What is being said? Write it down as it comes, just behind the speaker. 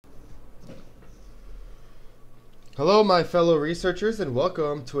Hello my fellow researchers and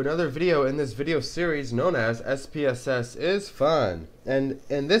welcome to another video in this video series known as SPSSisFun. And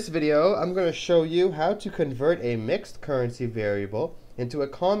in this video I'm going to show you how to convert a mixed currency variable into a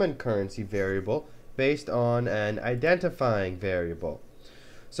common currency variable based on an identifying variable.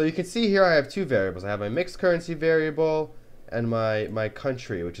 So you can see here I have two variables. I have my mixed currency variable and my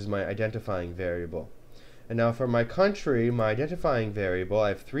country, which is my identifying variable. And now for my country, my identifying variable, I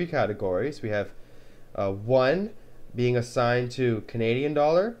have three categories. We have 1 being assigned to Canadian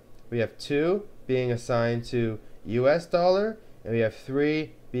dollar, we have 2 being assigned to US dollar, and we have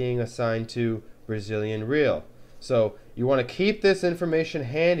 3 being assigned to Brazilian real. So you want to keep this information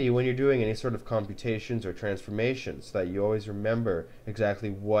handy when you're doing any sort of computations or transformations so that you always remember exactly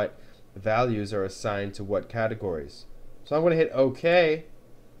what values are assigned to what categories. So I'm going to hit OK.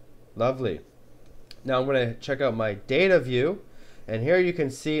 Lovely. Now I'm going to check out my data view, and here you can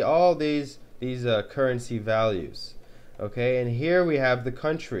see all these currency values. Okay, and here we have the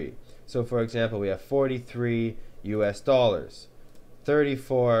country. So for example, we have 43 US dollars,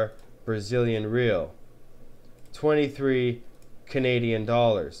 34 Brazilian real, 23 Canadian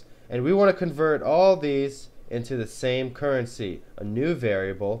dollars. And we want to convert all these into the same currency, a new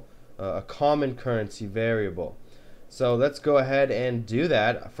variable, a common currency variable. So let's go ahead and do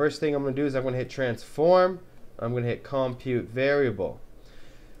that. First thing I'm going to do is I'm going to hit transform. I'm going to hit compute variable.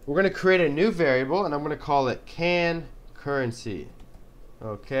 We're going to create a new variable, and I'm going to call it can currency.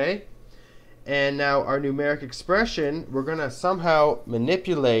 Okay, and now our numeric expression, we're going to somehow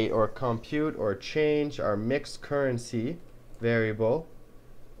manipulate or compute or change our mixed currency variable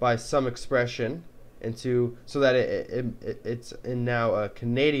by some expression into so that it's in now a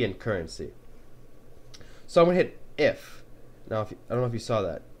Canadian currency. So I'm going to hit if. Now I don't know if you saw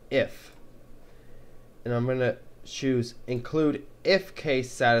that. If. And I'm going to choose include if case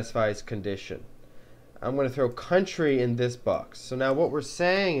satisfies condition. I'm going to throw country in this box. So now what we're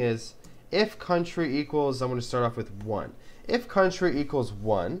saying is if country equals, I'm going to start off with 1. If country equals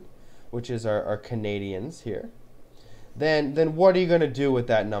 1, which is our Canadians here, then what are you going to do with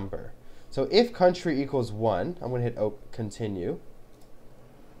that number? So if country equals 1, I'm going to hit continue.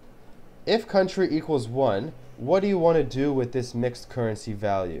 If country equals 1, what do you want to do with this mixed currency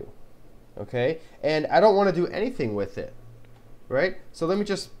value? Okay, and I don't want to do anything with it, right? So let me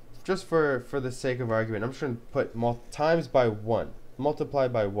just for the sake of argument, I'm just going to put times by 1, multiply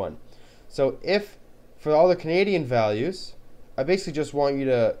by 1. So if for all the Canadian values, I basically just want you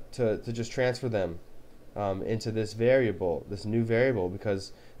to just transfer them into this variable, this new variable,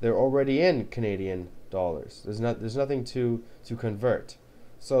 because they're already in Canadian dollars. There's nothing to convert.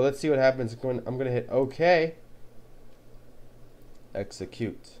 So let's see what happens. I'm going to hit OK.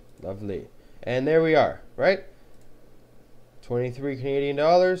 Execute. Lovely. And there we are, right? 23 Canadian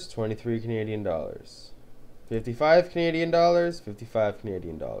dollars, 23 Canadian dollars. 55 Canadian dollars, 55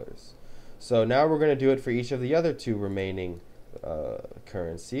 Canadian dollars. So now we're going to do it for each of the other two remaining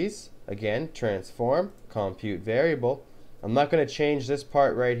currencies. Again, transform, compute variable. I'm not going to change this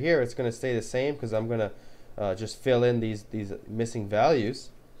part right here. It's going to stay the same because I'm going to just fill in these missing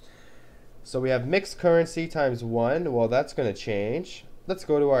values. So we have mixed currency times 1. Well, that's going to change. Let's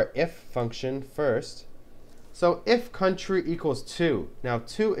go to our if function first. So if country equals 2, now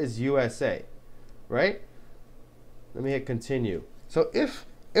 2 is USA, right? Let me hit continue. So if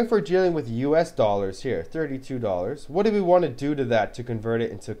we're dealing with US dollars here, $32, what do we want to do to that to convert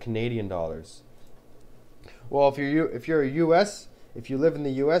it into Canadian dollars? Well, if you live in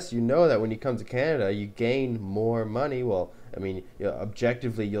the US, you know that when you come to Canada, you gain more money. Well, I mean,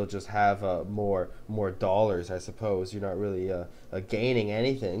 objectively, you'll just have more dollars, I suppose. You're not really gaining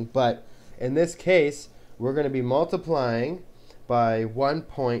anything. But in this case, we're going to be multiplying by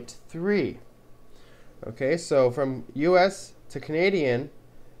 1.3. Okay, so from US to Canadian,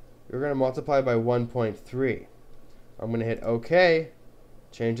 we're going to multiply by 1.3. I'm going to hit OK,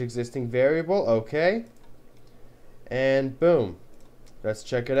 change existing variable, OK, and boom. Let's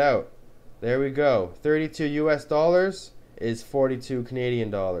check it out. There we go. 32 US dollars is 42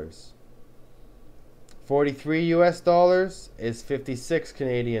 Canadian dollars. 43 US dollars is 56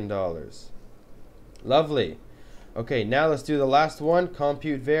 Canadian dollars. Lovely. Okay, now let's do the last one,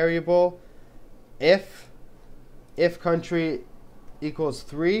 compute variable. If country equals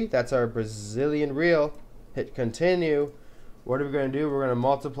 3, that's our Brazilian real, hit continue. What are we going to do? We're going to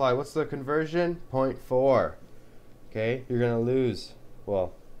multiply, what's the conversion? 0.4. Okay, you're going to lose,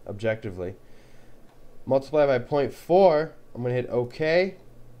 well, objectively. Multiply by 0.4, I'm going to hit OK.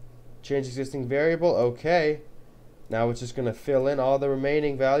 Change existing variable, OK. Now it's just going to fill in all the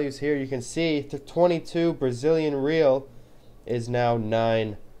remaining values here. You can see the 22 Brazilian real is now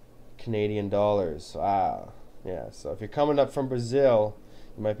 9 Canadian dollars. Wow. Yeah, so if you're coming up from Brazil,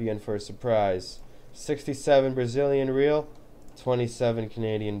 you might be in for a surprise. 67 Brazilian real, 27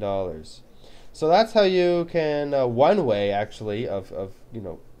 Canadian dollars. So that's how you can, one way actually of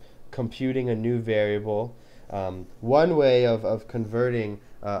computing a new variable. One way of converting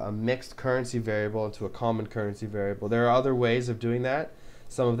a mixed currency variable into a common currency variable. There are other ways of doing that.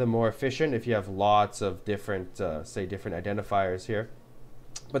 Some of them more efficient if you have lots of different, different identifiers here.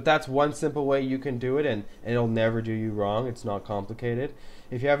 But that's one simple way you can do it, and it'll never do you wrong. It's not complicated.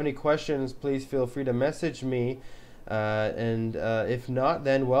 If you have any questions, please feel free to message me. If not,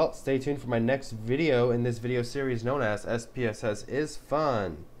 then, well, stay tuned for my next video in this video series known as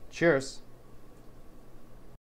SPSSisFun. Cheers.